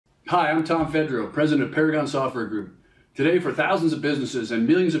Hi, I'm Tom Fedro, President of Paragon Software Group. Today, for thousands of businesses and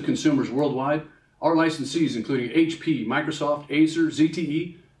millions of consumers worldwide, our licensees, including HP, Microsoft, Acer,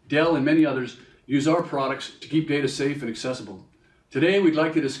 ZTE, Dell, and many others, use our products to keep data safe and accessible. Today, we'd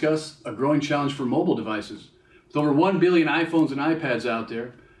like to discuss a growing challenge for mobile devices. With over 1 billion iPhones and iPads out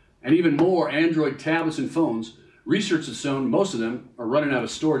there, and even more Android tablets and phones, research has shown most of them are running out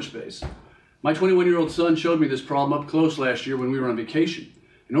of storage space. My 21-year-old son showed me this problem up close last year when we were on vacation.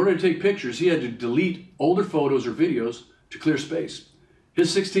 In order to take pictures, he had to delete older photos or videos to clear space.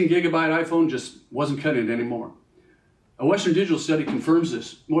 His 16 gigabyte iPhone just wasn't cutting it anymore. A Western Digital study confirms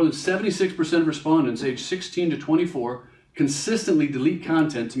this. More than 76% of respondents aged 16 to 24 consistently delete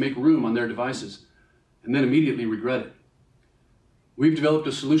content to make room on their devices, and then immediately regret it. We've developed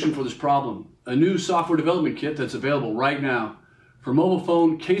a solution for this problem, a new software development kit that's available right now for mobile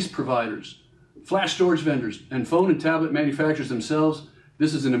phone case providers, flash storage vendors, and phone and tablet manufacturers themselves.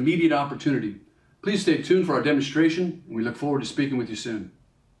 This is an immediate opportunity. Please stay tuned for our demonstration, and we look forward to speaking with you soon.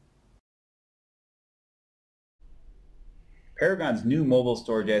 Paragon's new mobile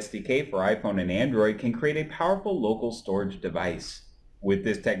storage SDK for iPhone and Android can create a powerful local storage device. With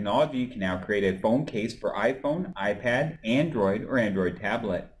this technology, you can now create a phone case for iPhone, iPad, Android, or Android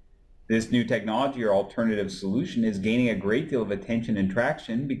tablet. This new technology or alternative solution is gaining a great deal of attention and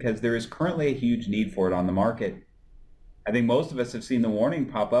traction because there is currently a huge need for it on the market. I think most of us have seen the warning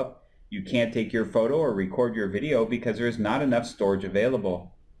pop up, you can't take your photo or record your video because there is not enough storage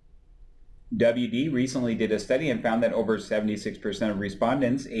available. WD recently did a study and found that over 76% of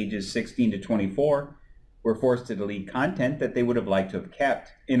respondents ages 16 to 24 were forced to delete content that they would have liked to have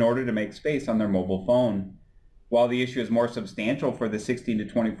kept in order to make space on their mobile phone. While the issue is more substantial for the 16 to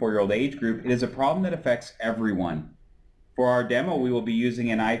 24-year-old age group, it is a problem that affects everyone. For our demo, we will be using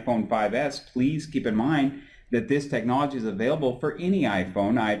an iPhone 5S. Please keep in mind that this technology is available for any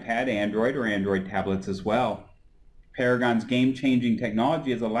iPhone, iPad, Android, or Android tablets as well. Paragon's game-changing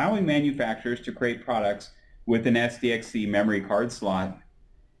technology is allowing manufacturers to create products with an SDXC memory card slot.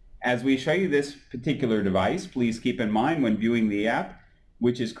 As we show you this particular device, please keep in mind when viewing the app,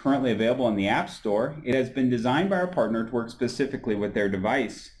 which is currently available in the App Store, it has been designed by our partner to work specifically with their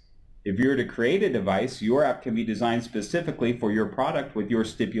device. If you were to create a device, your app can be designed specifically for your product with your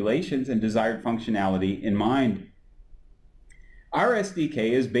stipulations and desired functionality in mind. Our SDK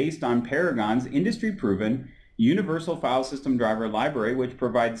is based on Paragon's industry-proven Universal File System Driver Library, which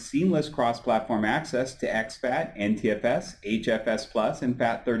provides seamless cross-platform access to exFAT, NTFS, HFS+, and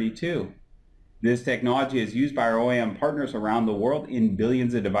FAT32. This technology is used by our OEM partners around the world in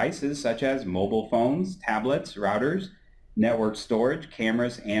billions of devices such as mobile phones, tablets, routers, network storage,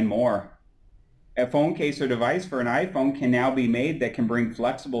 cameras, and more. A phone case or device for an iPhone can now be made that can bring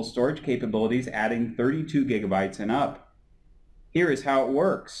flexible storage capabilities adding 32 gigabytes and up. Here is how it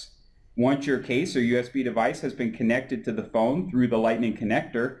works. Once your case or USB device has been connected to the phone through the Lightning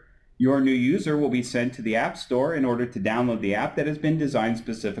connector, your new user will be sent to the App Store in order to download the app that has been designed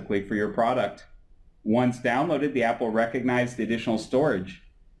specifically for your product. Once downloaded, the app will recognize the additional storage.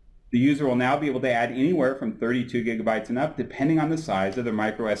 The user will now be able to add anywhere from 32 gigabytes and up depending on the size of their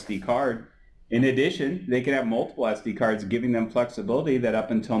micro SD card. In addition, they can have multiple SD cards, giving them flexibility that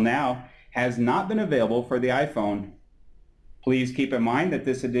up until now has not been available for the iPhone. Please keep in mind that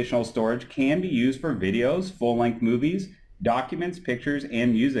this additional storage can be used for videos, full-length movies, documents, pictures,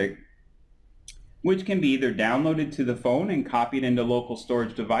 and music, which can be either downloaded to the phone and copied into a local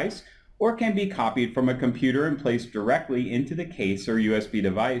storage device, or can be copied from a computer and placed directly into the case or USB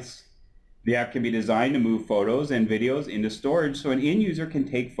device. The app can be designed to move photos and videos into storage so an end user can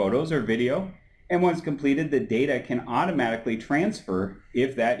take photos or video, and once completed, the data can automatically transfer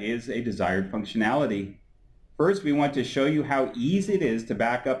if that is a desired functionality. First, we want to show you how easy it is to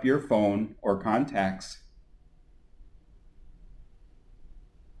back up your phone or contacts.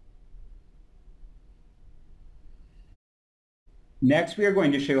 Next, we are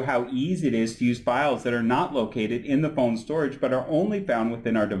going to show how easy it is to use files that are not located in the phone storage but are only found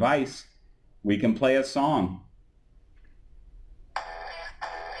within our device. We can play a song.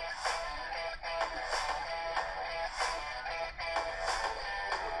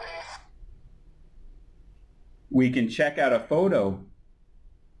 We can check out a photo.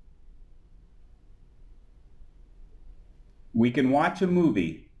 We can watch a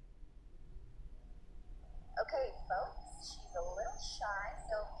movie. Okay, folks, she's a little shy,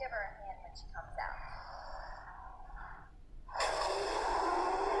 so give her a hand when she comes out.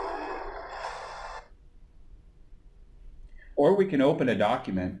 Or we can open a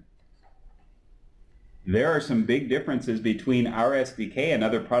document. There are some big differences between our SDK and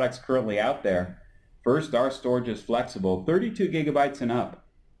other products currently out there. First, our storage is flexible, 32 gigabytes and up.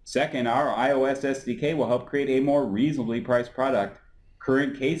 Second, our iOS SDK will help create a more reasonably priced product.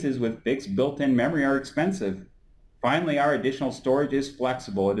 Current cases with fixed built-in memory are expensive. Finally, our additional storage is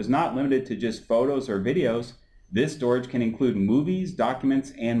flexible. It is not limited to just photos or videos. This storage can include movies,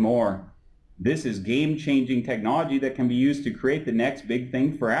 documents, and more. This is game-changing technology that can be used to create the next big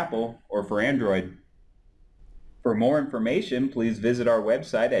thing for Apple or for Android. For more information, please visit our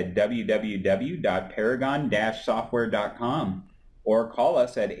website at www.paragon-software.com or call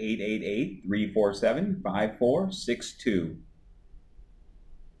us at 888-347-5462.